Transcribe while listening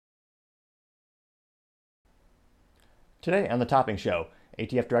Today on the Topping Show,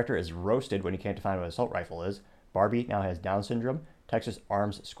 ATF director is roasted when he can't define what an assault rifle is. Barbie now has Down syndrome. Texas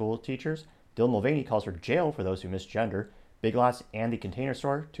arms school teachers. Dylan Mulvaney calls for jail for those who misgender. Big Lots and the Container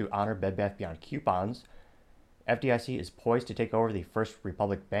Store to honor Bed Bath Beyond coupons. FDIC is poised to take over the First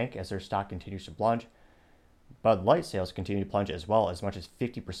Republic Bank as their stock continues to plunge. Bud Light sales continue to plunge as well, as much as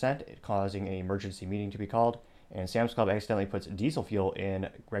 50%, causing an emergency meeting to be called. And Sam's Club accidentally puts diesel fuel in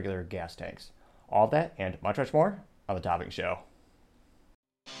regular gas tanks. All of that and much, much more on the Topping Show.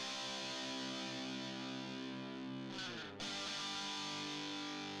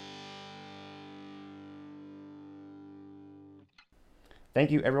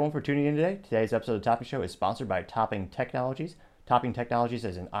 Thank you everyone for tuning in today. Today's episode of the Topping Show is sponsored by Topping Technologies. Topping Technologies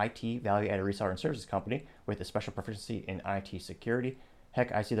is an IT value-added reseller and services company with a special proficiency in IT security.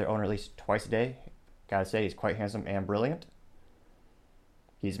 Heck, I see their owner at least twice a day. Gotta say, he's quite handsome and brilliant.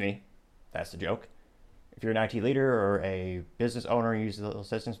 He's me. That's the joke. If you're an IT leader or a business owner and use a little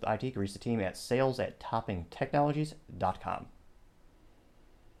assistance with IT, you can reach the team at sales@toppingtechnologies.com.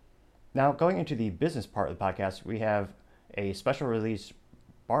 Now, going into the business part of the podcast, we have a special release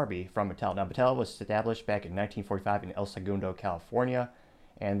Barbie from Mattel. Now, Mattel was established back in 1945 in El Segundo, California,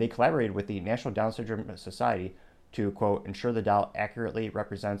 and they collaborated with the National Down Syndrome Society to, quote, ensure the doll accurately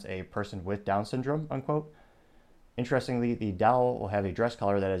represents a person with Down syndrome, unquote. Interestingly, the doll will have a dress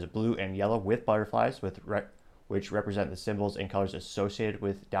color that is blue and yellow with butterflies, which represent the symbols and colors associated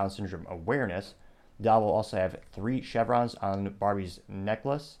with Down syndrome awareness. The doll will also have 3 chevrons on Barbie's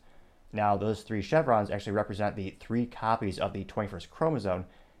necklace. Now, those 3 chevrons actually represent the 3 copies of the 21st chromosome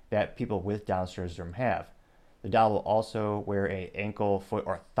that people with Down syndrome have. The doll will also wear a ankle foot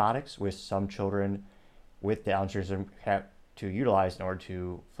orthotics, which some children with Down syndrome have to utilize in order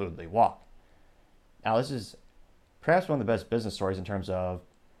to fluidly walk. Now, this is perhaps one of the best business stories in terms of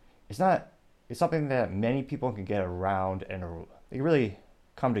it's something that many people can get around and they really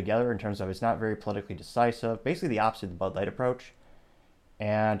come together in terms of it's not very politically decisive, basically the opposite of the Bud Light approach.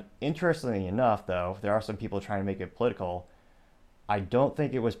 And interestingly enough, though, there are some people trying to make it political. I don't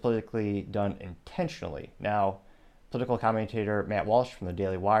think it was politically done intentionally. Now, political commentator Matt Walsh from the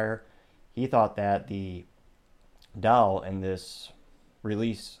Daily Wire, he thought that the doll in this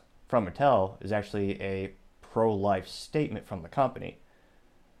release from Mattel is actually a pro-life statement from the company,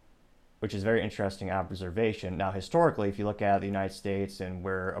 which is a very interesting observation. Now, historically, if you look at the United States and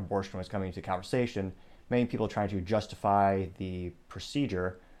where abortion was coming into conversation, many people trying to justify the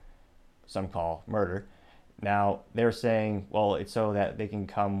procedure, some call murder. Now, they're saying, well, it's so that they can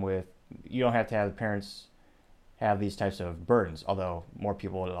come with, you don't have to have the parents have these types of burdens, although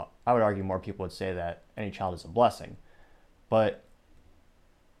I would argue more people would say that any child is a blessing. But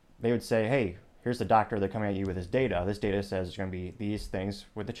they would say, hey, here's the doctor, they're coming at you with this data. This data says there's going to be these things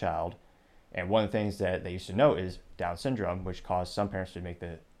with the child. And one of the things that they used to know is Down syndrome, which caused some parents to make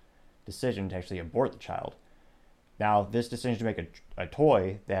the decision to actually abort the child. Now, this decision to make a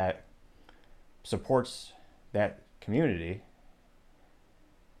toy that supports that community,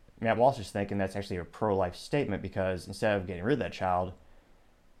 Matt Walsh is thinking that's actually a pro-life statement, because instead of getting rid of that child,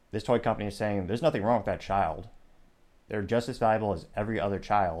 this toy company is saying there's nothing wrong with that child. They're just as valuable as every other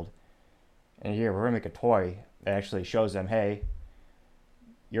child. And here, we're going to make a toy that actually shows them, hey,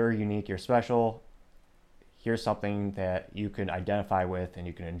 you're unique, you're special. Here's something that you can identify with and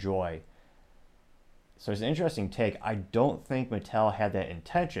you can enjoy. So it's an interesting take. I don't think Mattel had that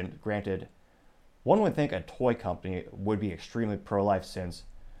intention. Granted, one would think a toy company would be extremely pro-life, since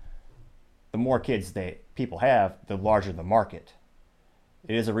the more kids people have, the larger the market.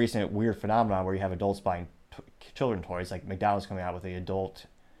 It is a recent weird phenomenon where you have adults buying children toys, like McDonald's coming out with the adult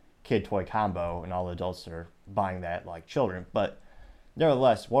kid toy combo, and all the adults are buying that like children. But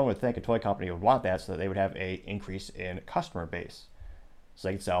nevertheless, one would think a toy company would want that so that they would have an increase in customer base, so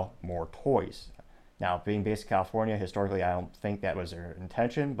they could sell more toys. Now, being based in California, historically, I don't think that was their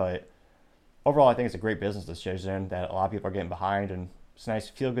intention, but overall, I think it's a great business decision that a lot of people are getting behind, and it's a nice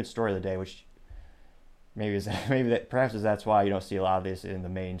feel-good story of the day, which perhaps that's why you don't see a lot of this in the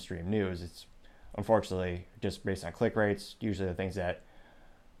mainstream news. It's unfortunately just based on click rates. Usually, the things that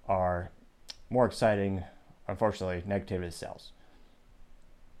are more exciting, unfortunately, negativity sells.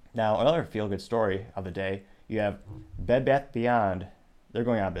 Now, another feel-good story of the day, you have Bed Bath Beyond. They're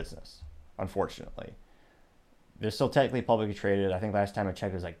going out of business, unfortunately. They're still technically publicly traded. I think last time I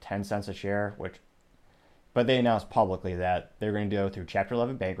checked it was like 10 cents a share, but they announced publicly that they're going to go through Chapter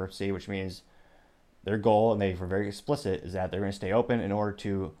 11 bankruptcy, which means their goal, and they were very explicit, is that they're going to stay open in order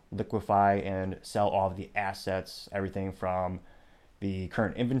to liquefy and sell all of the assets, everything from the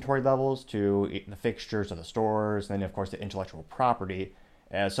current inventory levels to the fixtures of the stores, and then, of course, the intellectual property,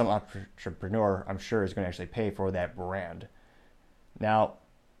 as some entrepreneur, I'm sure, is going to actually pay for that brand. Now,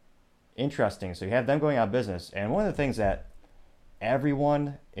 interesting. So you have them going out of business, and one of the things that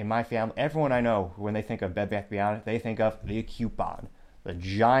everyone in my family, everyone I know, when they think of Bed Bath & Beyond, they think of the coupon, the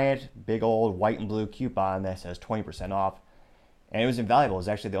giant, big old white and blue coupon that says 20% off. And it was invaluable. It was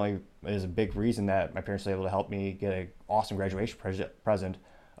actually it was a big reason that my parents were able to help me get an awesome graduation present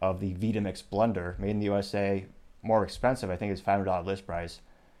of the Vitamix blender, made in the USA, more expensive. I think it's $500 list price.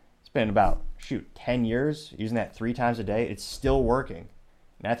 It's been about, 10 years using that 3 times a day. It's still working.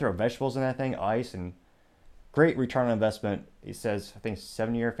 And I throw vegetables in that thing, ice, and great return on investment. It says, I think,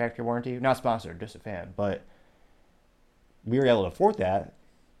 7-year factory warranty. Not sponsored, just a fan. But we were able to afford that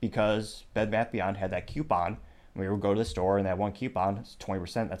because Bed Bath & Beyond had that coupon. We would go to the store, and that one coupon is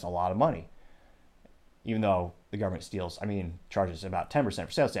 20%. That's a lot of money. Even though the government charges about 10%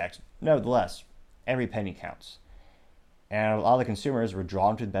 for sales tax. Nevertheless, every penny counts. And a lot of the consumers were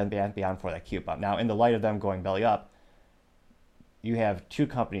drawn to Bed Bath & Beyond for that coupon. Now, in the light of them going belly up, you have two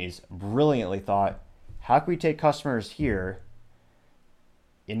companies brilliantly thought, how can we take customers here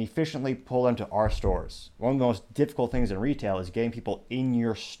and efficiently pull them to our stores? One of the most difficult things in retail is getting people in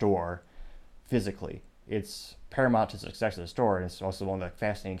your store physically. It's paramount to the success of the store, and it's also one of the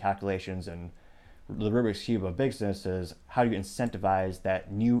fascinating calculations and the Rubik's Cube of business is how do you incentivize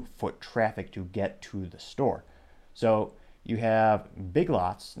that new foot traffic to get to the store? So you have Big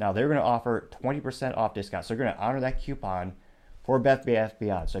Lots. Now they're going to offer 20% off discount. So they're going to honor that coupon for Bed Bath &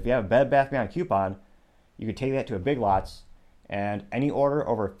 Beyond. So if you have a Bed Bath & Beyond coupon, you can take that to a Big Lots, and any order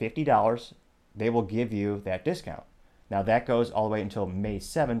over $50, they will give you that discount. Now that goes all the way until May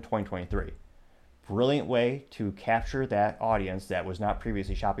 7, 2023. Brilliant way to capture that audience that was not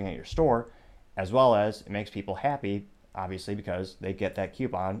previously shopping at your store, as well as it makes people happy, obviously, because they get that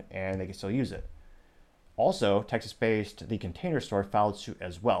coupon and they can still use it. Also, Texas-based The Container Store followed suit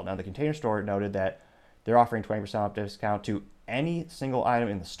as well. Now, The Container Store noted that they're offering 20% off discount to any single item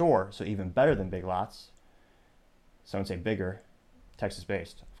in the store, so even better than Big Lots. Some would say bigger,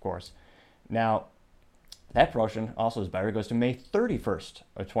 Texas-based, of course. Now, that promotion also is better. It goes to May 31st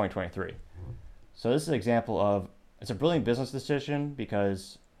of 2023. So this is an example of, it's a brilliant business decision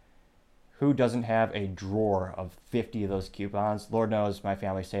because who doesn't have a drawer of 50 of those coupons? Lord knows my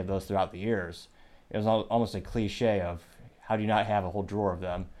family saved those throughout the years. It was almost a cliche of how do you not have a whole drawer of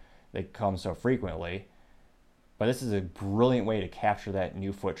them? They come so frequently. But this is a brilliant way to capture that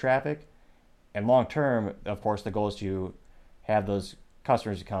new foot traffic. And long term, of course, the goal is to have those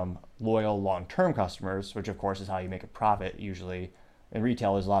customers become loyal long-term customers, which of course is how you make a profit. Usually in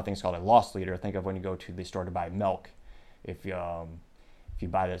retail, there's a lot of things called a loss leader. Think of when you go to the store to buy milk. If you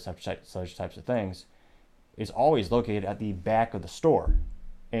buy such types of things, it's always located at the back of the store,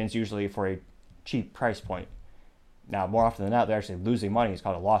 and it's usually for a cheap price point. Now, more often than not, they're actually losing money. It's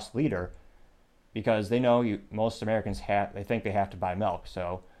called a loss leader because they know most Americans they think they have to buy milk,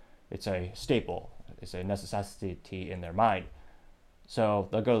 so it's a staple. It's a necessity in their mind. So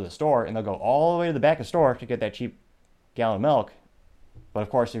they'll go to the store and they'll go all the way to the back of the store to get that cheap gallon of milk. But of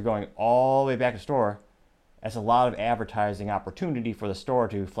course, you're going all the way back to the store. That's a lot of advertising opportunity for the store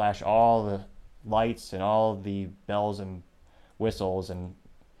to flash all the lights and all the bells and whistles. And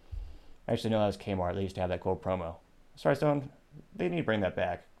actually, no, that was Kmart. They used to have that cool promo. Sorry, Stone, they need to bring that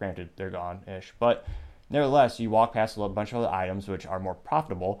back. Granted, they're gone-ish. But nevertheless, you walk past a bunch of other items which are more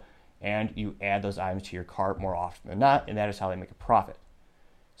profitable, and you add those items to your cart more often than not, and that is how they make a profit.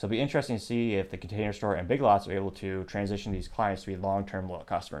 So it'll be interesting to see if the Container Store and Big Lots are able to transition these clients to be long-term loyal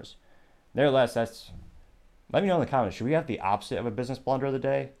customers. Nevertheless, let me know in the comments, should we have the opposite of a business blunder of the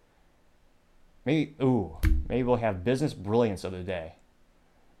day? Maybe we'll have business brilliance of the day.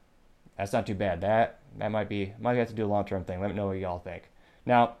 That's not too bad. That might have to do a long-term thing. Let me know what y'all think.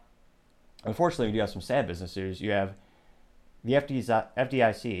 Now, unfortunately, we do have some sad business news. You have the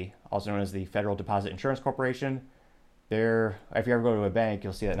FDIC, also known as the Federal Deposit Insurance Corporation. If you ever go to a bank,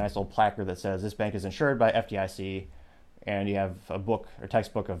 you'll see that nice little placard that says this bank is insured by FDIC, and you have a book or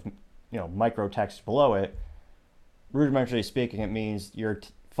textbook of micro text below it. Rudimentarily speaking, it means your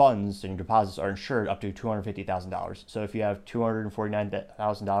funds and your deposits are insured up to $250,000. So if you have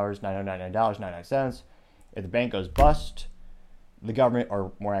 $249,999.99, if the bank goes bust, the government,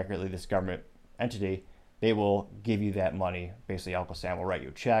 or more accurately, this government entity, they will give you that money. Basically, Uncle Sam will write you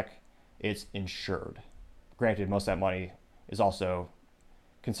a check. It's insured. Granted, most of that money is also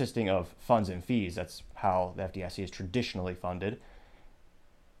consisting of funds and fees. That's how the FDIC is traditionally funded.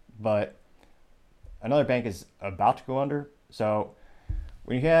 But another bank is about to go under. So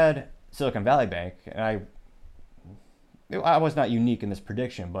when you had Silicon Valley Bank, and I was not unique in this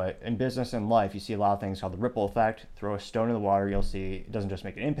prediction, but in business and life, you see a lot of things called the ripple effect. Throw a stone in the water, you'll see it doesn't just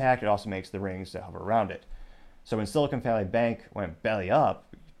make an impact, it also makes the rings that hover around it. So when Silicon Valley Bank went belly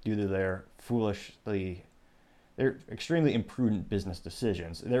up due to their extremely imprudent business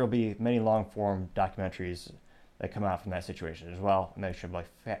decisions, there will be many long-form documentaries that come out from that situation as well, and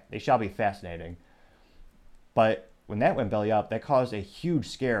they shall be fascinating. But when that went belly up, that caused a huge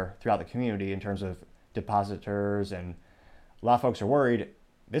scare throughout the community in terms of depositors, and a lot of folks are worried.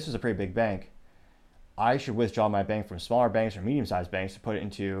 This is a pretty big bank. I should withdraw my bank from smaller banks or medium-sized banks to put it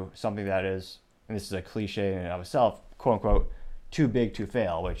into something that is, and this is a cliche in and of itself, quote unquote, too big to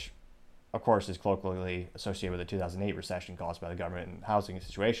fail, which of course is colloquially associated with the 2008 recession caused by the government and housing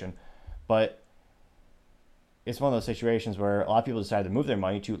situation. But it's one of those situations where a lot of people decided to move their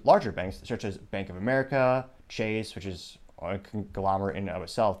money to larger banks, such as Bank of America, Chase, which is a conglomerate in and of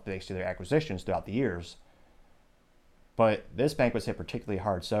itself thanks to their acquisitions throughout the years. But this bank was hit particularly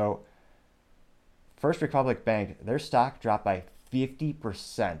hard. So First Republic Bank, their stock dropped by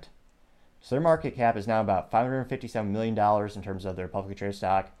 50%. So their market cap is now about $557 million in terms of their publicly traded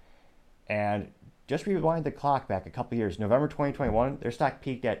stock. And just rewind the clock back a couple years, November 2021, their stock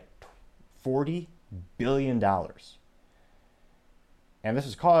peaked at $40 billion. And this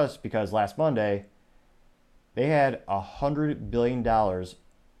was caused because last Monday, they had $100 billion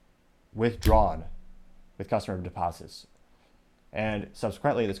withdrawn with customer deposits. And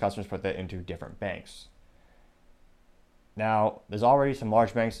subsequently, those customers put that into different banks. Now, there's already some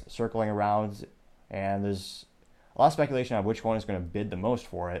large banks circling around, and there's a lot of speculation on which one is going to bid the most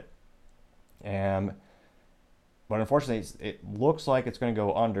for it. But unfortunately, it looks like it's going to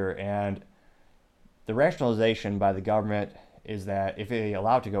go under, and the rationalization by the government is that if they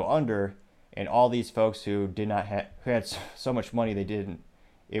allow it to go under, and all these folks who had so much money they didn't,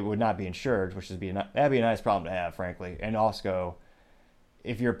 it would not be insured, that'd be a nice problem to have, frankly. And also,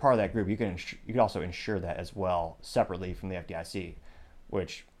 if you're part of that group, you could also insure that as well, separately from the FDIC,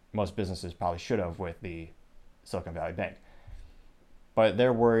 which most businesses probably should have with the Silicon Valley Bank. But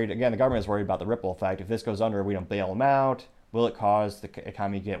they're worried, again, the government is worried about the ripple effect. If this goes under, we don't bail them out, will it cause the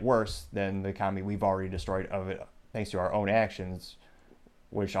economy to get worse than the economy we've already destroyed of it, thanks to our own actions,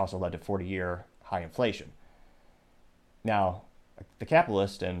 which also led to 40-year high inflation. Now, the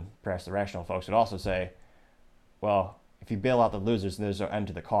capitalist and perhaps the rational folks would also say, well, if you bail out the losers, there's no end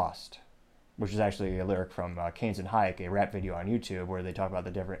to the cost, which is actually a lyric from Keynes and Hayek, a rap video on YouTube where they talk about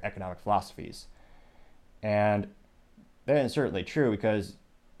the different economic philosophies. And that is certainly true, because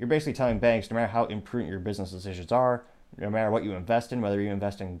you're basically telling banks, no matter how imprudent your business decisions are, no matter what you invest in, whether you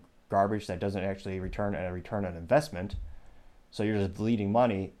invest in garbage that doesn't actually return a return on investment, so you're just bleeding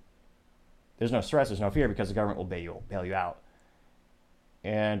money, there's no stress, there's no fear, because the government will bail you out.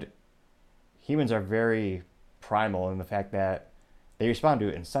 And humans are very primal in the fact that they respond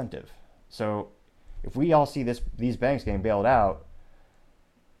to incentive. So if we all see these banks getting bailed out,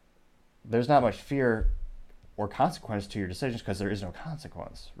 there's not much fear or consequence to your decisions, because there is no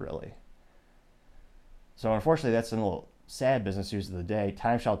consequence, really. So unfortunately, that's a little sad business news of the day.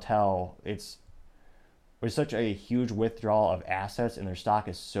 Time shall tell. With such a huge withdrawal of assets and their stock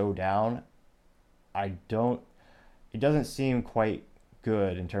is so down, it doesn't seem quite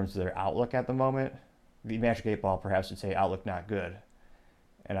good in terms of their outlook at the moment. The Magic 8 Ball perhaps would say outlook not good,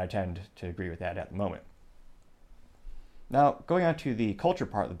 and I tend to agree with that at the moment. Now, going on to the culture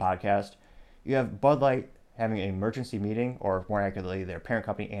part of the podcast, you have Bud Light having an emergency meeting, or more accurately, their parent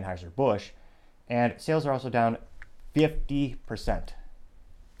company, Anheuser-Busch, and sales are also down 50%.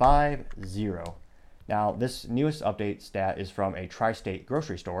 50. Now, this newest update stat is from a tri-state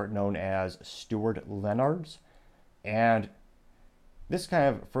grocery store known as Stewart Leonard's, and this kind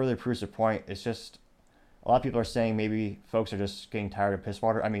of further proves the point. It's just a lot of people are saying maybe folks are just getting tired of piss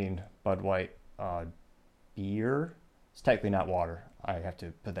water. I mean, Bud Light beer. It's technically not water. I have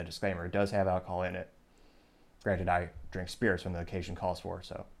to put that disclaimer. It does have alcohol in it. Granted, I drink spirits when the occasion calls for,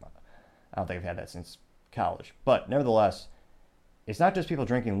 so I don't think I've had that since college. But nevertheless, it's not just people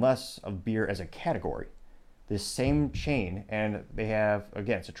drinking less of beer as a category. This same chain, and they have,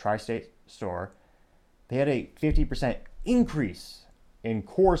 again, it's a tri-state store, they had a 50% increase in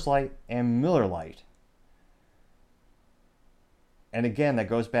Coors Light and Miller Lite. And again, that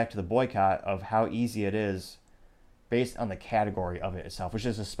goes back to the boycott of how easy it is based on the category of it itself, which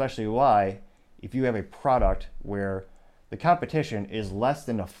is especially why if you have a product where the competition is less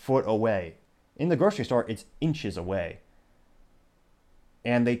than a foot away, in the grocery store, it's inches away.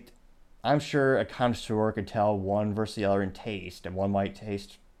 And I'm sure a connoisseur could tell one versus the other in taste, and one might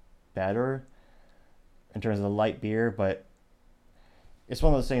taste better in terms of the light beer, but it's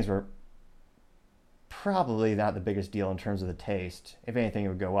one of those things where probably not the biggest deal in terms of the taste. If anything, it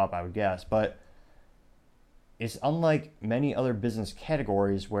would go up, I would guess. But it's unlike many other business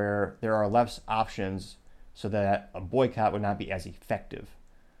categories where there are less options so that a boycott would not be as effective.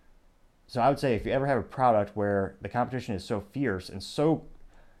 So I would say if you ever have a product where the competition is so fierce and so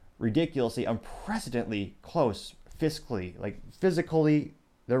ridiculously, unprecedentedly close fiscally, like physically,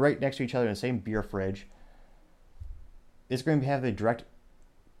 they're right next to each other in the same beer fridge, it's going to have the direct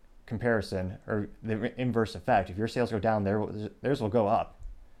comparison or the inverse effect. If your sales go down, theirs will go up.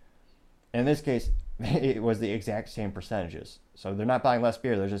 In this case, it was the exact same percentages. So they're not buying less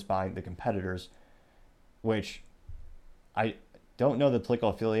beer, they're just buying the competitors, which I don't know the political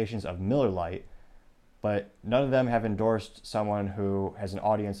affiliations of Miller Lite, but none of them have endorsed someone who has an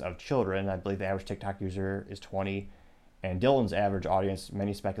audience of children. I believe the average TikTok user is 20, and Dylan's average audience,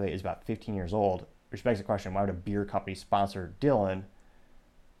 many speculate, is about 15 years old, which begs the question, why would a beer company sponsor Dylan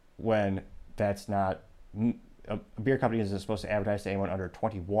when that's not... A beer company isn't supposed to advertise to anyone under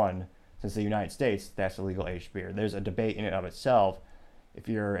 21, since the United States, that's a legal age beer. There's a debate in and of itself. If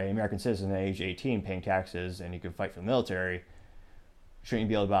you're an American citizen at age 18 paying taxes and you can fight for the military, shouldn't you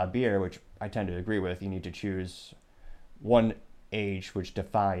be able to buy beer, which I tend to agree with. You need to choose one age which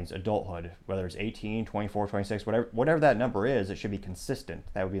defines adulthood, whether it's 18, 24, 26, whatever that number is, it should be consistent.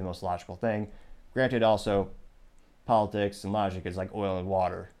 That would be the most logical thing. Granted, also, politics and logic is like oil and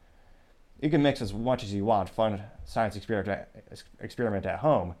water. You can mix as much as you want, fun science experiment at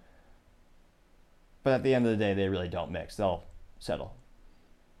home, but at the end of the day, they really don't mix. They'll settle.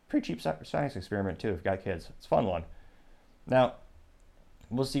 Pretty cheap science experiment, too, if you've got kids. It's a fun one. Now,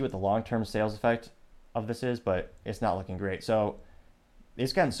 we'll see what the long-term sales effect of this is, but it's not looking great. So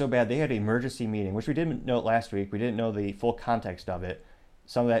it's gotten so bad, they had an emergency meeting, which we didn't note last week. We didn't know the full context of it.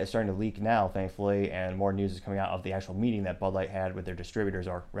 Some of that is starting to leak now, thankfully, and more news is coming out of the actual meeting that Bud Light had with their distributors,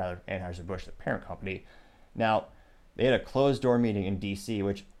 or rather Anheuser-Busch, the parent company. Now, they had a closed-door meeting in D.C.,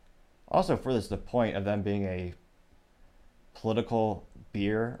 which also furthers the point of them being a political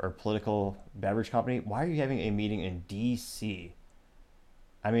beer or political beverage company. Why are you having a meeting in D.C.?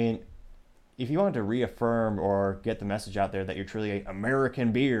 I mean, if you wanted to reaffirm or get the message out there that you're truly an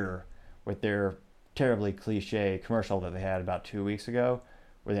American beer with their terribly cliche commercial that they had about 2 weeks ago,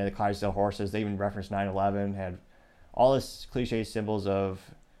 where they had the Clydesdale horses, they even referenced 9/11, had all this cliche symbols of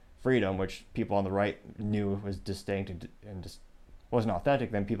freedom, which people on the right knew was distinct and just wasn't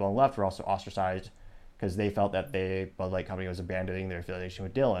authentic. Then people on the left were also ostracized because they felt that the Bud Light company was abandoning their affiliation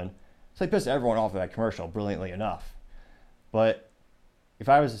with Dylan. So they pissed everyone off with that commercial, brilliantly enough. But if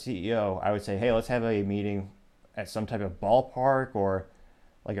I was the CEO, I would say, hey, let's have a meeting at some type of ballpark or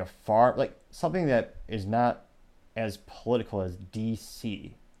like a farm, like something that is not as political as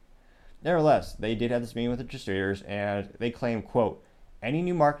DC. Nevertheless, they did have this meeting with the distributors, and they claim, quote, any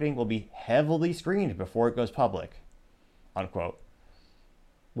new marketing will be heavily screened before it goes public, unquote.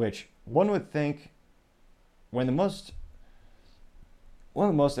 Which one would think one of the most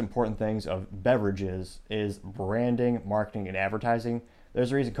important things of beverages is branding, marketing, and advertising.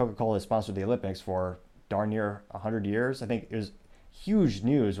 There's a reason Coca-Cola has sponsored the Olympics for darn near 100 years. I think it was huge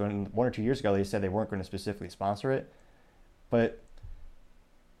news when 1 or 2 years ago they said they weren't going to specifically sponsor it. But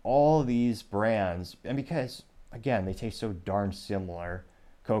all these brands, and because, again, they taste so darn similar,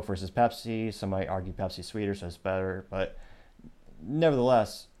 Coke versus Pepsi, some might argue Pepsi's sweeter, so it's better, but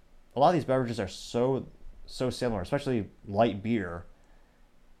nevertheless, a lot of these beverages are so similar, especially light beer.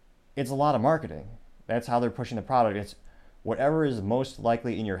 It's a lot of marketing. That's how they're pushing the product. It's whatever is most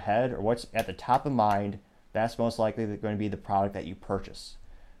likely in your head or what's at the top of mind, that's most likely going to be the product that you purchase.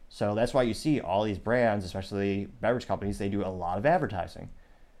 So that's why you see all these brands, especially beverage companies, they do a lot of advertising.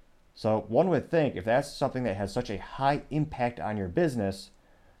 So one would think if that's something that has such a high impact on your business,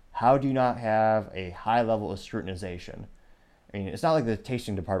 how do you not have a high level of scrutinization? I mean, it's not like the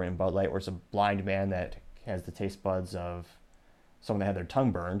tasting department in Bud Light where it's a blind man that has the taste buds of someone that had their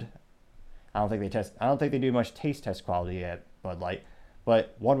tongue burned. I don't think they do much taste test quality at Bud Light,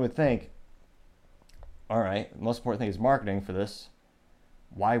 but one would think, all right, the most important thing is marketing for this.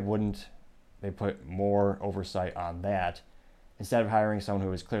 Why wouldn't they put more oversight on that instead of hiring someone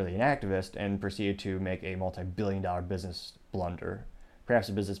who is clearly an activist and proceeded to make a multi-billion-dollar business blunder? Perhaps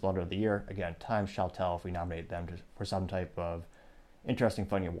a business blunder of the year. Again, time shall tell if we nominate them for some type of interesting,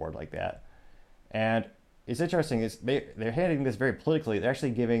 funny award like that. And it's interesting is they're handling this very politically. They're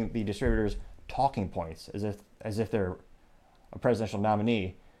actually giving the distributors talking points as if they're a presidential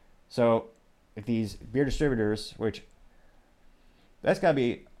nominee. So if these beer distributors, which that's got to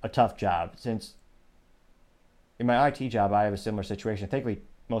be a tough job, since in my IT job I have a similar situation. Thankfully,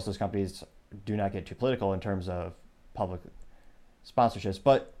 most of those companies do not get too political in terms of public sponsorships,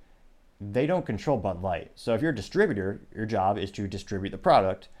 but they don't control Bud Light. So if you're a distributor, your job is to distribute the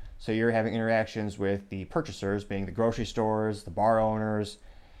product. So you're having interactions with the purchasers, being the grocery stores, the bar owners,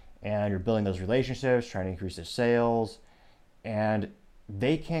 and you're building those relationships, trying to increase their sales. And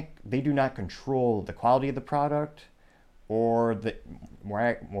they do not control the quality of the product, or the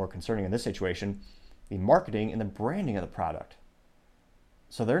more concerning in this situation, the marketing and the branding of the product.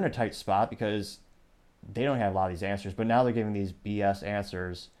 So they're in a tight spot because they don't have a lot of these answers, but now they're giving these BS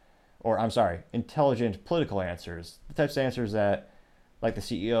answers, or I'm sorry, intelligent political answers, the types of answers that, like the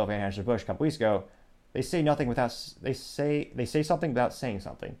CEO of Anheuser-Busch a couple weeks ago, they say nothing without they say something without saying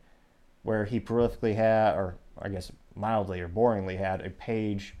something, where he prolifically had, or I guess mildly or boringly had, a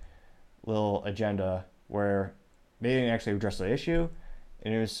page little agenda where they didn't actually address the issue,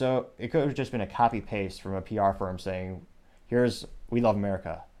 and it could have just been a copy paste from a PR firm saying, "Here's we love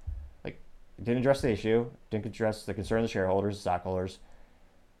America." Like, it didn't address the issue, didn't address the concern of the shareholders, the stockholders,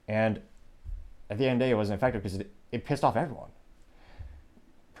 and at the end of the day, it wasn't effective because it pissed off everyone.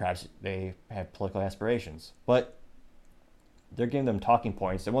 Perhaps they had political aspirations, but they're giving them talking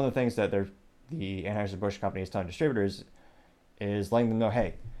points. And one of the things that the Anheuser-Busch company is telling distributors is letting them know,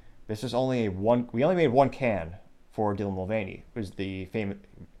 hey, this is only we only made one can for Dylan Mulvaney, who's the famous,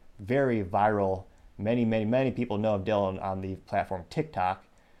 very viral, many people know of Dylan on the platform TikTok,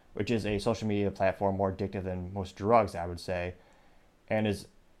 which is a social media platform more addictive than most drugs, I would say, and is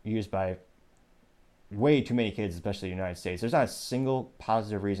used by way too many kids, especially in the United States. There's not a single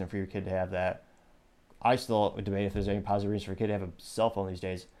positive reason for your kid to have that. I still debate if there's any positive reason for a kid to have a cell phone these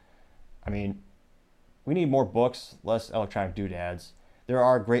days. I mean, we need more books, less electronic doodads. There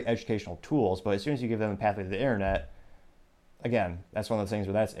are great educational tools, but as soon as you give them a pathway to the internet, again, that's one of those things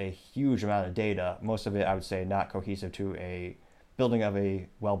where that's a huge amount of data. Most of it, I would say, not cohesive to a building of a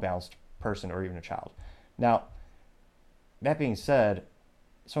well-balanced person or even a child. Now, that being said,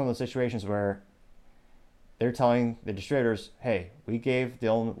 it's one of those situations where they're telling the distributors, hey, we gave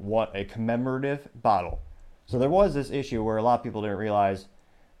Dylan a commemorative bottle. So there was this issue where a lot of people didn't realize,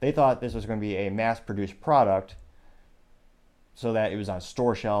 they thought this was going to be a mass-produced product so that it was on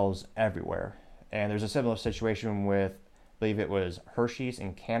store shelves everywhere. And there's a similar situation with, I believe it was Hershey's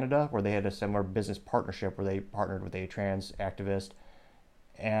in Canada, where they had a similar business partnership where they partnered with a trans activist.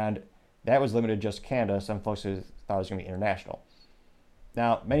 And that was limited just to Canada. Some folks thought it was going to be international.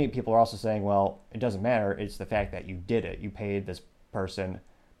 Now, many people are also saying, well, it doesn't matter. It's the fact that you did it. You paid this person, I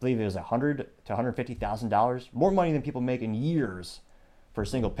believe it was $100,000 to $150,000, more money than people make in years for a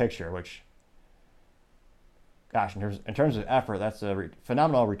single picture, which, gosh, in terms of effort, that's a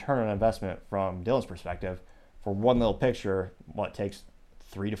phenomenal return on investment from Dylan's perspective. For one little picture, what takes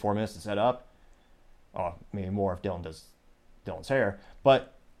 3 to 4 minutes to set up? Oh, maybe more if Dylan does Dylan's hair.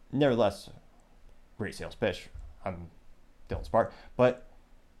 But nevertheless, great sales pitch on Dylan's part. But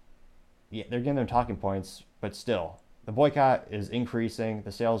yeah, they're giving them talking points, but still, the boycott is increasing.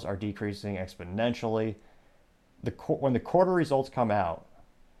 The sales are decreasing exponentially. When the quarter results come out,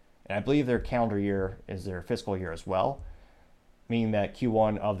 and I believe their calendar year is their fiscal year as well, meaning that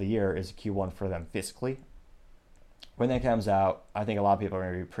Q1 of the year is Q1 for them fiscally. When that comes out, I think a lot of people are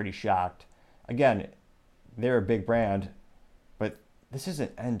going to be pretty shocked. Again, they're a big brand, but this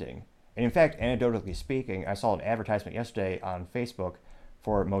isn't ending. And in fact, anecdotally speaking, I saw an advertisement yesterday on Facebook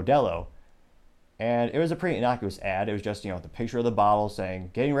for Modelo, and it was a pretty innocuous ad. It was just, the picture of the bottle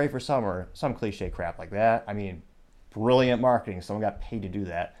saying, getting ready for summer, some cliche crap like that. I mean, brilliant marketing. Someone got paid to do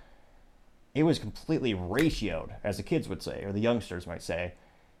that. It was completely ratioed, as the kids would say, or the youngsters might say.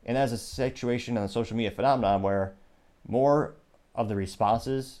 And that's a situation on the social media phenomenon where more of the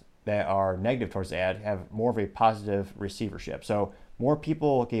responses that are negative towards the ad have more of a positive receivership. So more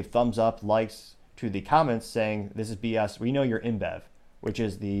people gave thumbs up, likes to the comments saying, this is BS. We know you're InBev, which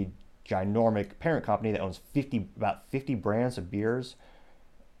is the ginormic parent company that owns about 50 brands of beers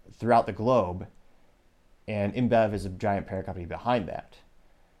throughout the globe. And InBev is a giant parent company behind that.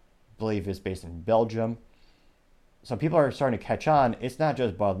 I believe it's based in Belgium. So people are starting to catch on. It's not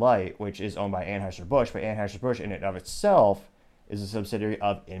just Bud Light, which is owned by Anheuser-Busch, but Anheuser-Busch in and of itself is a subsidiary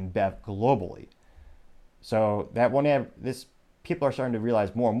of InBev globally. So that people are starting to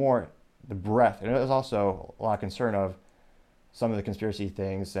realize more and more the breadth. And there's also a lot of concern of some of the conspiracy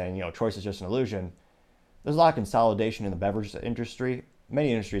things saying, choice is just an illusion. There's a lot of consolidation in the beverage industry.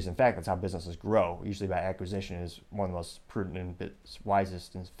 Many industries, in fact, that's how businesses grow. Usually by acquisition is one of the most prudent and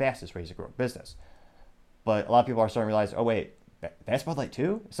wisest and fastest ways to grow a business. But a lot of people are starting to realize, oh wait, that's Bud Light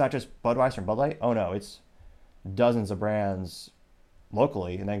too? It's not just Budweiser and Bud Light? Oh no, it's dozens of brands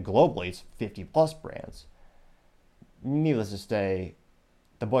locally, and then globally it's 50 plus brands. Needless to say,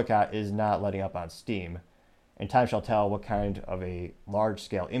 the boycott is not letting up on steam. and time shall tell what kind of a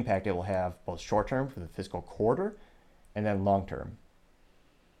large-scale impact it will have, both short-term for the fiscal quarter and then long-term.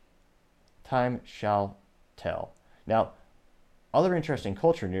 Time shall tell. Now, other interesting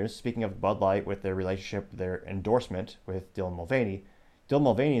culture news, speaking of Bud Light with their relationship, their endorsement with Dylan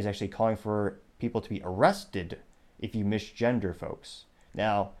Mulvaney is actually calling for people to be arrested if you misgender folks.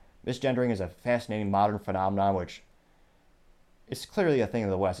 Now, misgendering is a fascinating modern phenomenon, which is clearly a thing of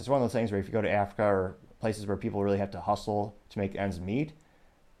the West. It's one of those things where if you go to Africa or places where people really have to hustle to make ends meet,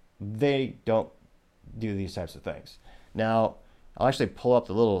 they don't do these types of things. Now, I'll actually pull up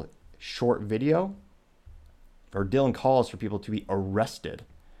the little short video where Dylan calls for people to be arrested.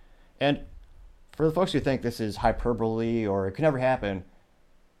 And for the folks who think this is hyperbole or it could never happen,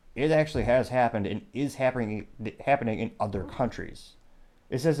 it actually has happened and is happening in other countries.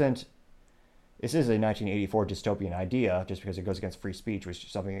 This is a 1984 dystopian idea just because it goes against free speech, which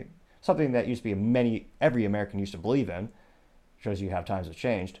is something that used to be every American used to believe in. Shows you how times have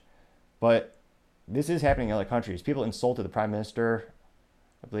changed. But this is happening in other countries. People insulted the prime minister,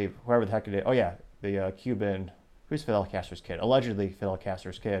 I believe, whoever the heck it is. Oh yeah, the Cuban, who's Fidel Castro's kid? Allegedly Fidel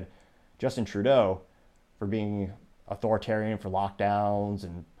Castro's kid, Justin Trudeau, for being authoritarian, for lockdowns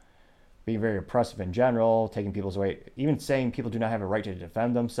and being very oppressive in general, taking people's away, even saying people do not have a right to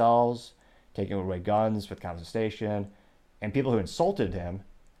defend themselves, taking away guns with confiscation, and people who insulted him,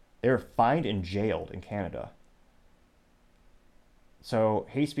 they were fined and jailed in Canada. So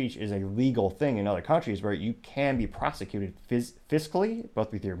hate speech is a legal thing in other countries where you can be prosecuted fiscally,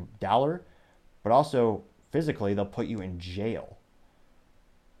 both with your dollar, but also physically, they'll put you in jail.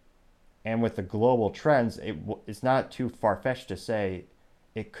 And with the global trends, it's not too far-fetched to say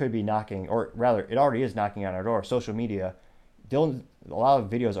it could be knocking, or rather, it already is knocking on our door. Social media, a lot of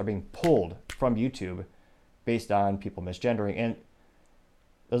videos are being pulled from YouTube based on people misgendering. And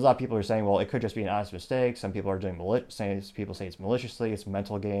there's a lot of people who are saying, well, it could just be an honest mistake. Some people are people say it's maliciously, it's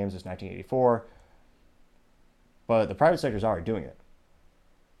mental games, it's 1984. But the private sector is already doing it.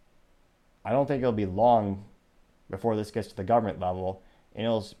 I don't think it'll be long before this gets to the government level, and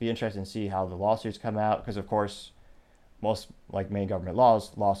it'll be interesting to see how the lawsuits come out, because of course, most like main government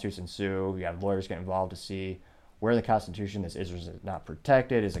lawsuits ensue. You have lawyers get involved to see where in the Constitution this is or is it not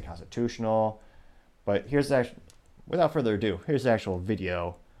protected, is it constitutional. But without further ado, here's the actual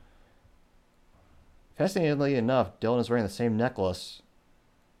video. Fascinatingly enough, Dylan is wearing the same necklace.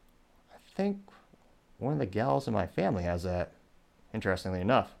 I think one of the gals in my family has that, interestingly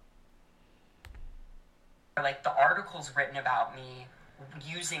enough. Like the articles written about me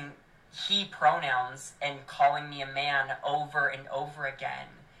using he pronouns and calling me a man over and over again.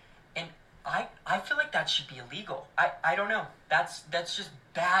 And I feel like that should be illegal. I don't know. That's just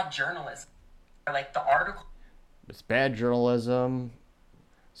bad journalism. Like the article. It's bad journalism.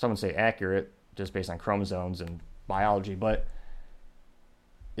 Some would say accurate, just based on chromosomes and biology, but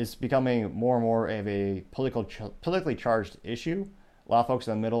it's becoming more and more of a politically charged issue. A lot of folks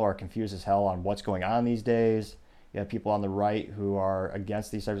in the middle are confused as hell on what's going on these days. You have people on the right who are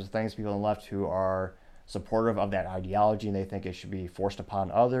against these types of things, people on the left who are supportive of that ideology and they think it should be forced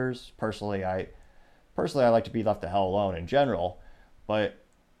upon others. Personally, I like to be left the hell alone in general, but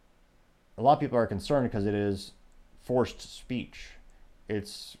a lot of people are concerned because it is forced speech.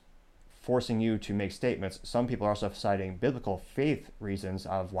 It's forcing you to make statements. Some people are also citing biblical faith reasons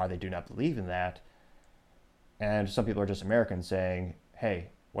of why they do not believe in that. And some people are just Americans saying,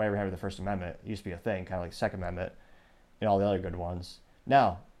 hey, whatever happened to the First Amendment? It used to be a thing, kind of like the Second Amendment and all the other good ones.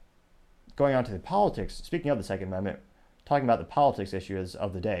 Now, going on to the politics, speaking of the Second Amendment, talking about the politics issues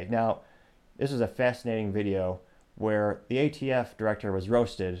of the day. Now, this is a fascinating video where the ATF director was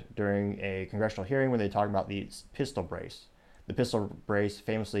roasted during a congressional hearing when they talked about the pistol brace. The pistol brace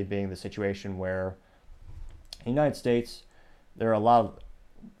famously being the situation where in the United States, there are a lot of,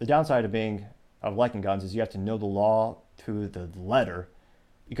 the downside of liking guns is you have to know the law to the letter,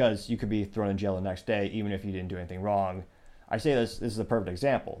 because you could be thrown in jail the next day even if you didn't do anything wrong. I say this is a perfect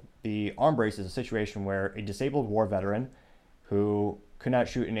example. The arm brace is a situation where a disabled war veteran who could not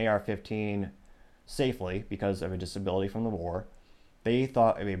shoot an AR-15 safely because of a disability from the war, they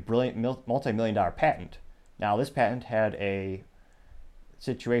thought of a brilliant multi-million-dollar patent. Now, this patent had a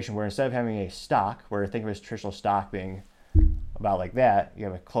situation where instead of having a stock, where think of a traditional stock being about like that, you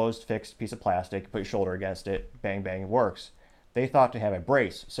have a closed, fixed piece of plastic, put your shoulder against it, bang, bang, it works. They thought to have a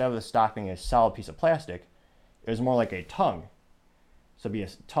brace. Instead of the stock being a solid piece of plastic, it was more like a tongue. So it'd be a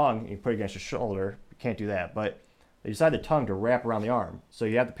tongue you put it against your shoulder. You can't do that. But they decided the tongue to wrap around the arm. So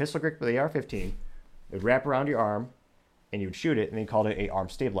you have the pistol grip with the AR-15. It would wrap around your arm, and you would shoot it, and they called it a arm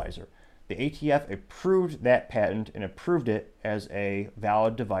stabilizer. The ATF approved that patent and approved it as a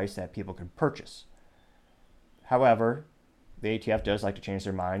valid device that people could purchase. However, the ATF does like to change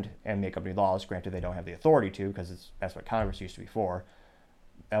their mind and make up new laws. Granted, they don't have the authority to, because that's what Congress used to be for.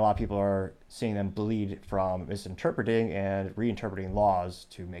 And a lot of people are seeing them bleed from misinterpreting and reinterpreting laws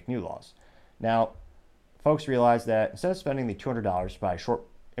to make new laws. Now, folks realize that instead of spending the $200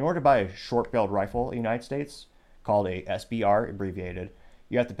 in order to buy a short-barreled rifle in the United States, called a SBR abbreviated,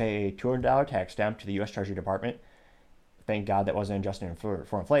 you have to pay a $200 tax stamp to the U.S. Treasury Department. Thank God that wasn't adjusted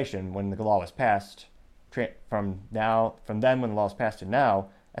for inflation when the law was passed. From then when the law was passed to now,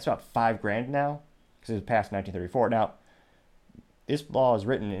 that's about $5,000 now, because it was passed in 1934. Now, this law is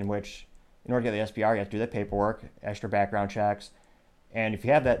written in which, in order to get the SBR, you have to do the paperwork, extra background checks, and if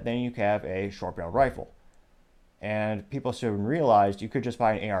you have that, then you can have a short-barreled rifle. And people soon realized you could just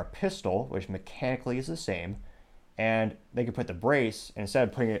buy an AR pistol, which mechanically is the same, and they could put the brace, and instead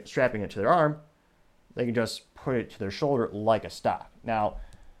of strapping it to their arm, they can just put it to their shoulder like a stock. Now,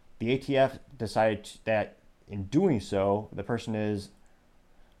 the ATF decided that in doing so, the person is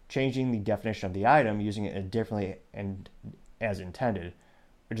changing the definition of the item, using it differently and as intended,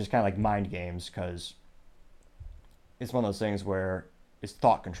 which is kind of like mind games, because it's one of those things where it's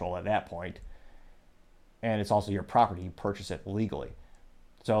thought control at that point, and it's also your property. You purchase it legally.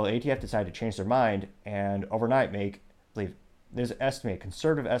 So the ATF decided to change their mind and overnight there's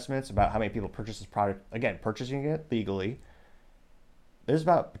conservative estimates about how many people purchase this product. Again, purchasing it legally. There's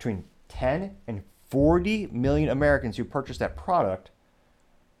about between 10 and 40 million Americans who purchase that product.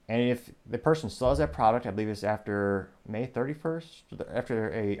 And if the person still has that product, I believe it's after May 31st,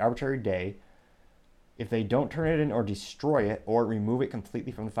 after a arbitrary day, if they don't turn it in or destroy it or remove it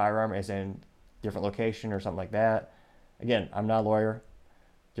completely from the firearm, as in different location or something like that. Again, I'm not a lawyer,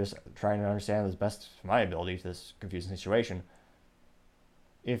 just trying to understand as best of my ability to this confusing situation.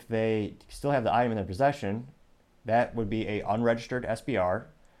 If they still have the item in their possession, that would be a unregistered SBR.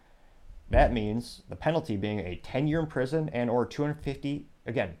 That means the penalty being a 10-year in prison and or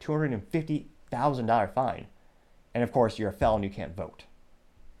 $250,000 fine. And of course, you're a felon, you can't vote.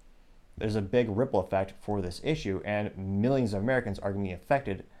 There's a big ripple effect for this issue, and millions of Americans are going to be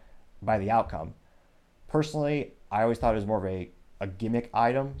affected by the outcome. Personally, I always thought it was more of a gimmick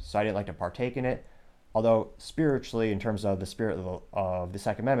item, so I didn't like to partake in it. Although spiritually, in terms of the spirit of the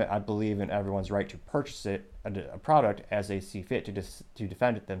Second Amendment, I believe in everyone's right to purchase a product as they see fit to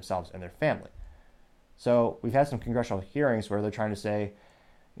defend it themselves and their family. So we've had some congressional hearings where they're trying to say,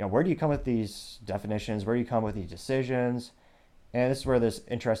 where do you come with these definitions? Where do you come with these decisions? And this is where this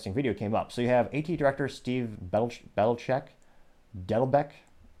interesting video came up. So you have AT Director Steve Dettelbeck.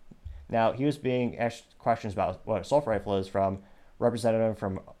 Now, he was being asked questions about what an assault rifle is from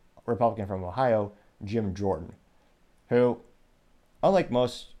Republican from Ohio, Jim Jordan, who, unlike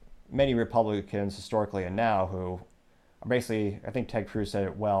many Republicans historically and now, who are basically, I think Ted Cruz said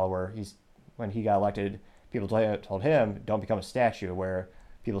it well, where when he got elected, people told him, don't become a statue, where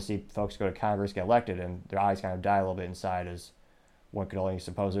people see folks go to Congress, get elected, and their eyes kind of die a little bit inside, as one could only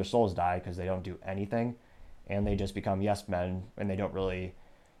suppose their souls die because they don't do anything, and they just become yes men, and they don't really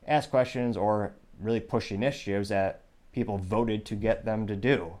ask questions or really push initiatives that people voted to get them to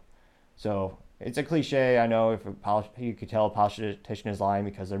do. So it's a cliche, I know, you could tell a politician is lying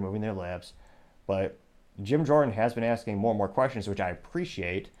because they're moving their lips, but Jim Jordan has been asking more and more questions, which I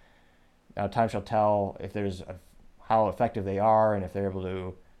appreciate. Now, time shall tell if how effective they are and if they're able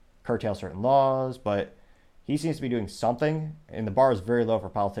to curtail certain laws, but he seems to be doing something, and the bar is very low for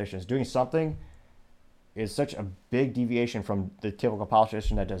politicians. Doing something is such a big deviation from the typical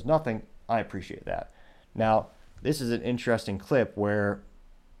politician that does nothing. I appreciate that. Now, this is an interesting clip where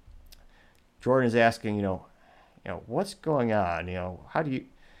Jordan is asking, what's going on? How do you?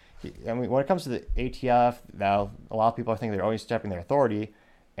 When it comes to the ATF, now a lot of people think they're always stepping their authority,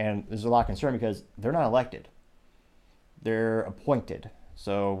 and there's a lot of concern because they're not elected; they're appointed.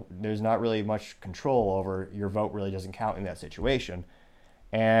 So there's not really much control over your vote. Really doesn't count in that situation.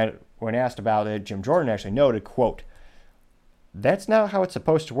 And when asked about it, Jim Jordan actually noted, quote, "That's not how it's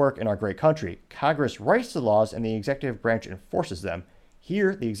supposed to work in our great country. Congress writes the laws and the executive branch enforces them.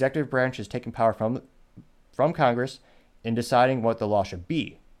 Here, the executive branch is taking power from Congress in deciding what the law should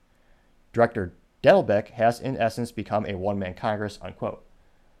be. Director Dettelbeck has, in essence, become a one-man Congress," unquote.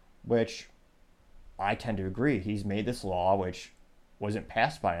 Which I tend to agree. He's made this law, which wasn't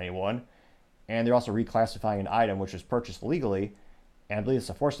passed by anyone, and they're also reclassifying an item which was purchased legally, and I believe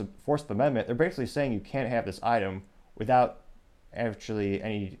it's a Fourth Amendment. They're basically saying you can't have this item without actually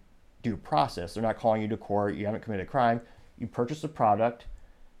any due process. They're not calling you to court. You haven't committed a crime. You purchased a product.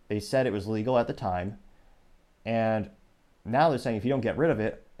 They said it was legal at the time, and now they're saying if you don't get rid of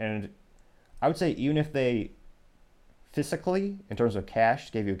it, and I would say even if they physically, in terms of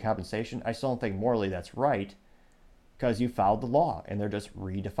cash, gave you a compensation, I still don't think morally that's right, because you followed the law, and they're just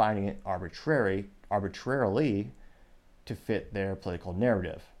redefining it arbitrarily to fit their political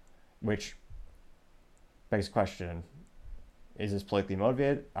narrative, which begs the question, is this politically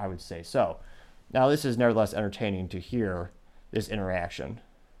motivated? I would say so. Now, this is nevertheless entertaining to hear this interaction.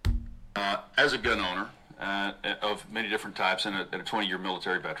 As a gun owner of many different types and a 20-year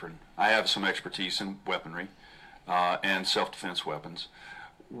military veteran, I have some expertise in weaponry and self-defense weapons.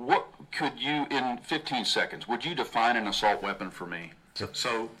 What could you, in 15 seconds, would you define an assault weapon for me?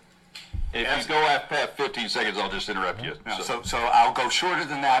 So if you go past 15 seconds, I'll just interrupt you. So I'll go shorter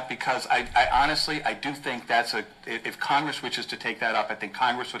than that, because I honestly do think that's if Congress wishes to take that up, I think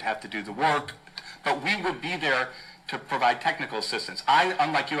Congress would have to do the work, but we would be there to provide technical assistance.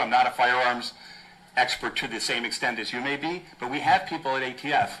 Unlike you, I'm not a firearms expert to the same extent as you may be, but we have people at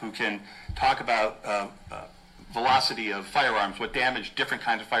ATF who can talk about velocity of firearms, what damage different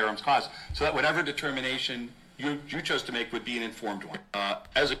kinds of firearms cause, so that whatever determination you chose to make would be an informed one.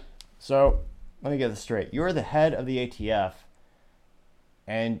 So, let me get this straight. You're the head of the ATF,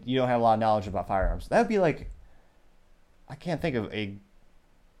 and you don't have a lot of knowledge about firearms. That would be like, that'd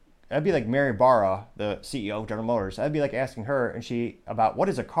be like Mary Barra, the CEO of General Motors. That'd be like asking her, about what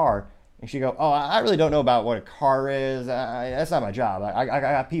is a car, and she'd go, oh, I really don't know about what a car is. That's not my job. I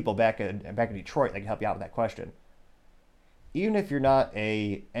got people back in Detroit that can help you out with that question. Even if you're not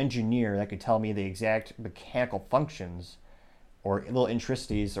a engineer that could tell me the exact mechanical functions or little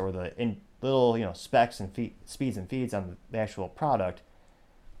intricacies or the little specs and speeds and feeds on the actual product,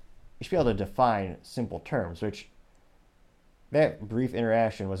 you should be able to define simple terms, which that brief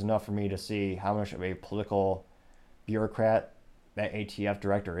interaction was enough for me to see how much of a political bureaucrat that ATF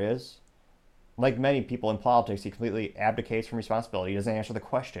director is. Like many people in politics, he completely abdicates from responsibility. He doesn't answer the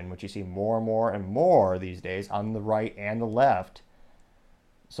question, which you see more and more and more these days on the right and the left.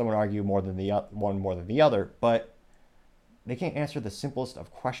 Some would argue more than one more than the other, but they can't answer the simplest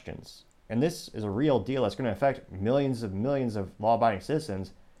of questions. And this is a real deal that's going to affect millions of law-abiding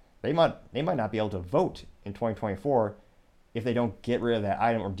citizens. They might not be able to vote in 2024 if they don't get rid of that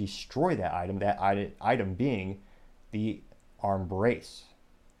item or destroy that item being the armed race.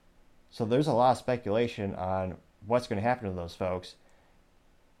 So there's a lot of speculation on what's going to happen to those folks.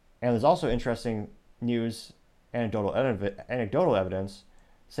 And there's also interesting news, anecdotal evidence,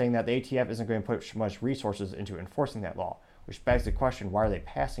 saying that the ATF isn't going to put much resources into enforcing that law, which begs the question, why are they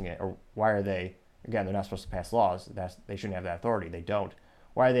passing it? Or why are they, again, they're not supposed to pass laws. They shouldn't have that authority. They don't.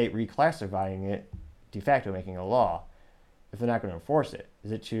 Why are they reclassifying it, de facto making a law, if they're not going to enforce it?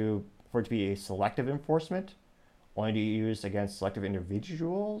 Is it for it to be a selective enforcement? Only to be used against selective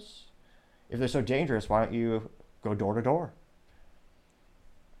individuals? If they're so dangerous, why don't you go door to door?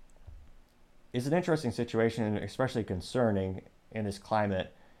 It's an interesting situation, especially concerning in this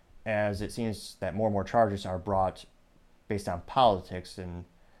climate, as it seems that more and more charges are brought based on politics and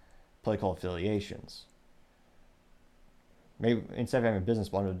political affiliations. Maybe instead of having a business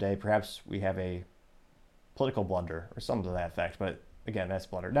blunder today, perhaps we have a political blunder or something to that effect. But again, that's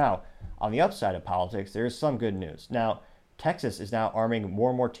blunder. Now, on the upside of politics, there is some good news. Now, Texas is now arming more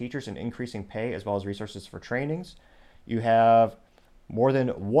and more teachers and increasing pay as well as resources for trainings. You have more than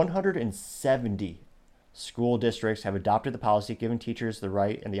 170 school districts have adopted the policy giving teachers the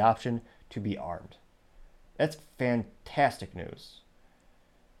right and the option to be armed. That's fantastic news.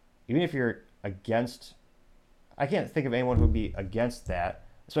 Even if you're against, I can't think of anyone who would be against that,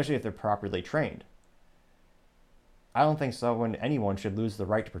 especially if they're properly trained. I don't think anyone should lose the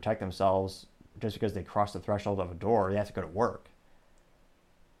right to protect themselves just because they cross the threshold of a door. They have to go to work.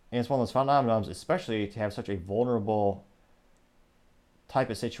 And it's one of those phenomenons, especially to have such a vulnerable type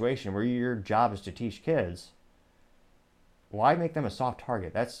of situation where your job is to teach kids. Why make them a soft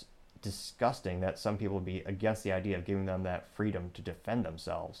target? That's disgusting that some people would be against the idea of giving them that freedom to defend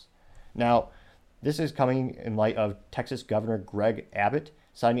themselves. Now, this is coming in light of Texas Governor Greg Abbott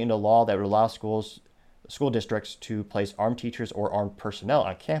signing into law that would allow school districts to place armed teachers or armed personnel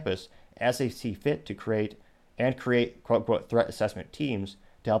on campus as they see fit to create quote-unquote threat assessment teams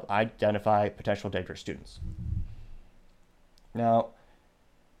to help identify potential dangerous students. Now,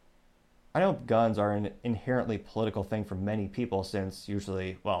 I know guns are an inherently political thing for many people since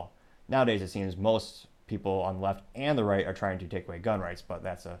usually, nowadays it seems most people on the left and the right are trying to take away gun rights, but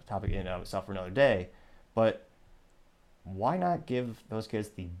that's a topic in and of itself for another day. But why not give those kids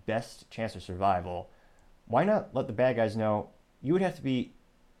the best chance of survival? Why not let the bad guys know you would have to be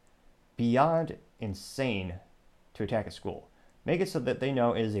beyond insane to attack a school? Make it so that they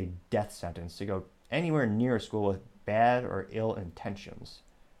know it is a death sentence to go anywhere near a school with bad or ill intentions.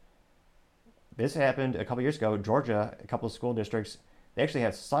 This happened a couple years ago. Georgia, a couple of school districts They actually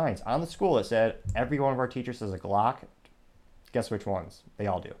had signs on the school that said, every one of our teachers has a Glock. Guess which ones? They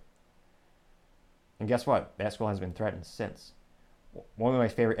all do. And guess what? That school has been threatened since. One of my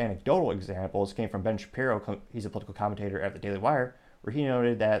favorite anecdotal examples came from Ben Shapiro. He's a political commentator at the Daily Wire, where he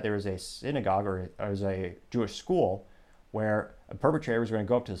noted that there was a synagogue, or there was a Jewish school, where a perpetrator was going to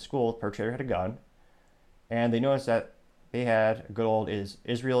go up to the school. The perpetrator had a gun, and they noticed that they had a good old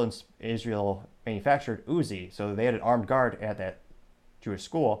Israel manufactured Uzi. So they had an armed guard at that Jewish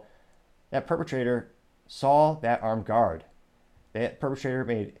school. That perpetrator saw that armed guard. That perpetrator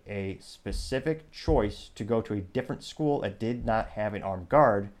made a specific choice to go to a different school that did not have an armed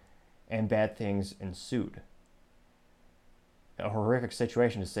guard, and bad things ensued. A horrific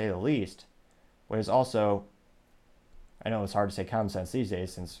situation, to say the least, but it's also, I know it's hard to say common sense these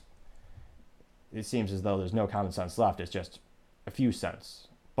days, since it seems as though there's no common sense left. It's just a few cents.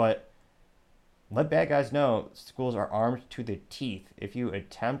 But let bad guys know schools are armed to the teeth. If you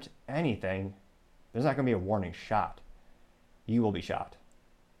attempt anything, there's not going to be a warning shot. You will be shot.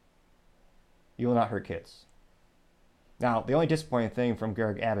 You will not hurt kids. Now, the only disappointing thing from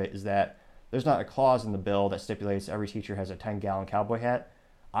Greg Abbott is that there's not a clause in the bill that stipulates every teacher has a 10-gallon cowboy hat.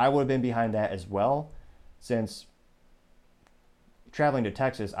 I would have been behind that as well, since traveling to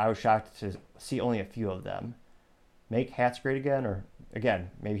Texas, I was shocked to see only a few of them. Make hats great again, or again,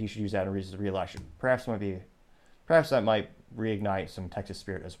 maybe he should use that in his re-election. Perhaps that might reignite some Texas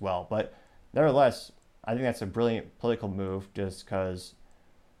spirit as well. But nevertheless, I think that's a brilliant political move, just because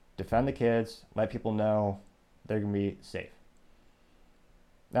defend the kids, let people know they're going to be safe.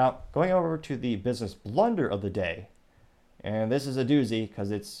 Now, going over to the business blunder of the day, and this is a doozy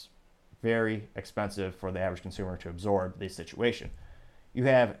because it's very expensive for the average consumer to absorb this situation. You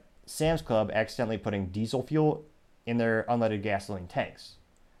have Sam's Club accidentally putting diesel fuel in their unleaded gasoline tanks.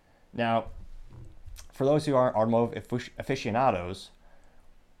 Now, for those who aren't automotive aficionados,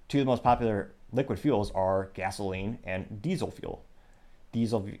 two of the most popular liquid fuels are gasoline and diesel fuel.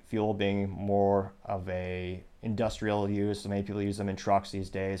 Diesel fuel being more of a industrial use, so many people use them in trucks these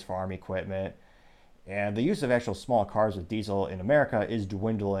days, farm equipment. And the use of actual small cars with diesel in America is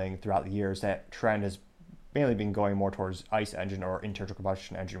dwindling throughout the years. That trend has mainly been going more towards ICE engine or internal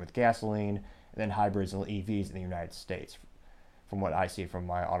combustion engine with gasoline, and then hybrids and EVs in the United States, from what I see from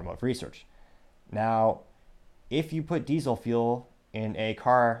my automotive research. Now, if you put diesel fuel in a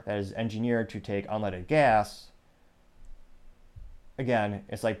car that is engineered to take unleaded gas, again,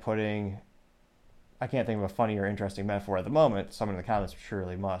 it's like putting, I can't think of a funny or interesting metaphor at the moment. Someone in the comments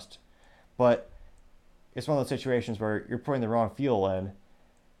surely must. But it's one of those situations where you're putting the wrong fuel in.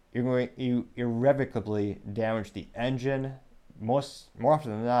 You irrevocably damage the engine, more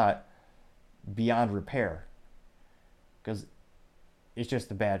often than not, beyond repair, because it's just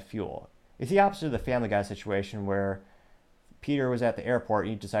the bad fuel. It's the opposite of the Family Guy situation where Peter was at the airport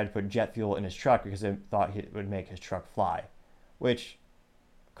and he decided to put jet fuel in his truck because he thought it would make his truck fly. Which,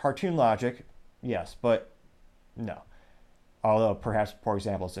 cartoon logic, yes, but no. Although perhaps poor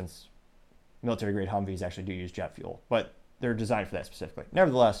example, since military-grade Humvees actually do use jet fuel. But they're designed for that specifically.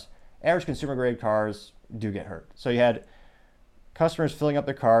 Nevertheless, average consumer-grade cars do get hurt. So you had customers filling up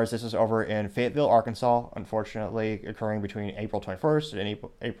their cars. This was over in Fayetteville, Arkansas, unfortunately, occurring between April 21st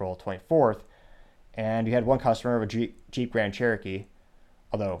and April 24th. And you had one customer of a Jeep Grand Cherokee,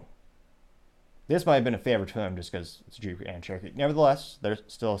 although this might have been a favor to him just because it's a Jeep Grand Cherokee. Nevertheless, there's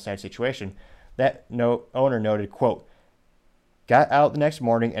still a sad situation. That owner noted, quote, "Got out the next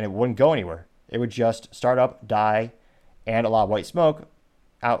morning and it wouldn't go anywhere. It would just start up, die, and a lot of white smoke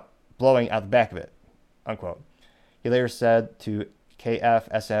blowing out the back of it," unquote. He later said to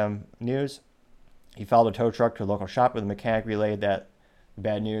KFSM News he followed a tow truck to a local shop where the mechanic relayed that the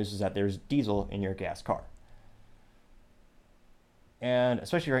bad news is that there's diesel in your gas car. And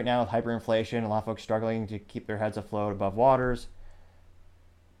especially right now with hyperinflation, a lot of folks struggling to keep their heads afloat above waters.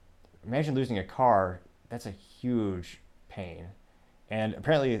 Imagine losing a car. That's a huge pain. And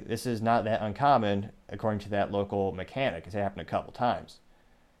apparently this is not that uncommon, according to that local mechanic. It's happened a couple times.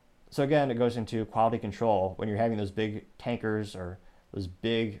 So again, it goes into quality control. When you're having those big tankers or those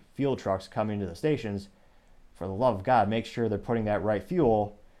big fuel trucks coming into the stations, for the love of God, make sure they're putting that right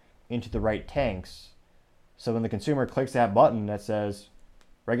fuel into the right tanks. So when the consumer clicks that button that says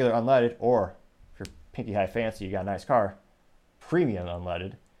regular unleaded, or if you're pinky high fancy, you got a nice car, premium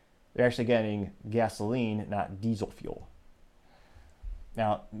unleaded, they're actually getting gasoline, not diesel fuel.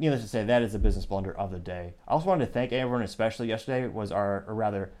 Now, needless to say, that is the business blunder of the day. I also wanted to thank everyone, especially yesterday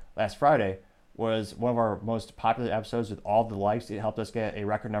last Friday, was one of our most popular episodes with all the likes. It helped us get a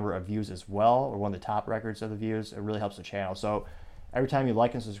record number of views as well, or one of the top records of the views. It really helps the channel. So Every time you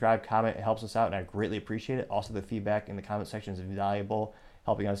like and subscribe, comment, it helps us out, and I greatly appreciate it. Also, the feedback in the comment section is valuable,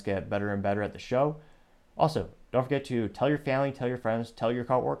 helping us get better and better at the show. Also, don't forget to tell your family, tell your friends, tell your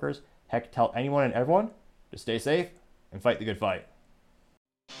coworkers, heck, tell anyone and everyone to stay safe and fight the good fight.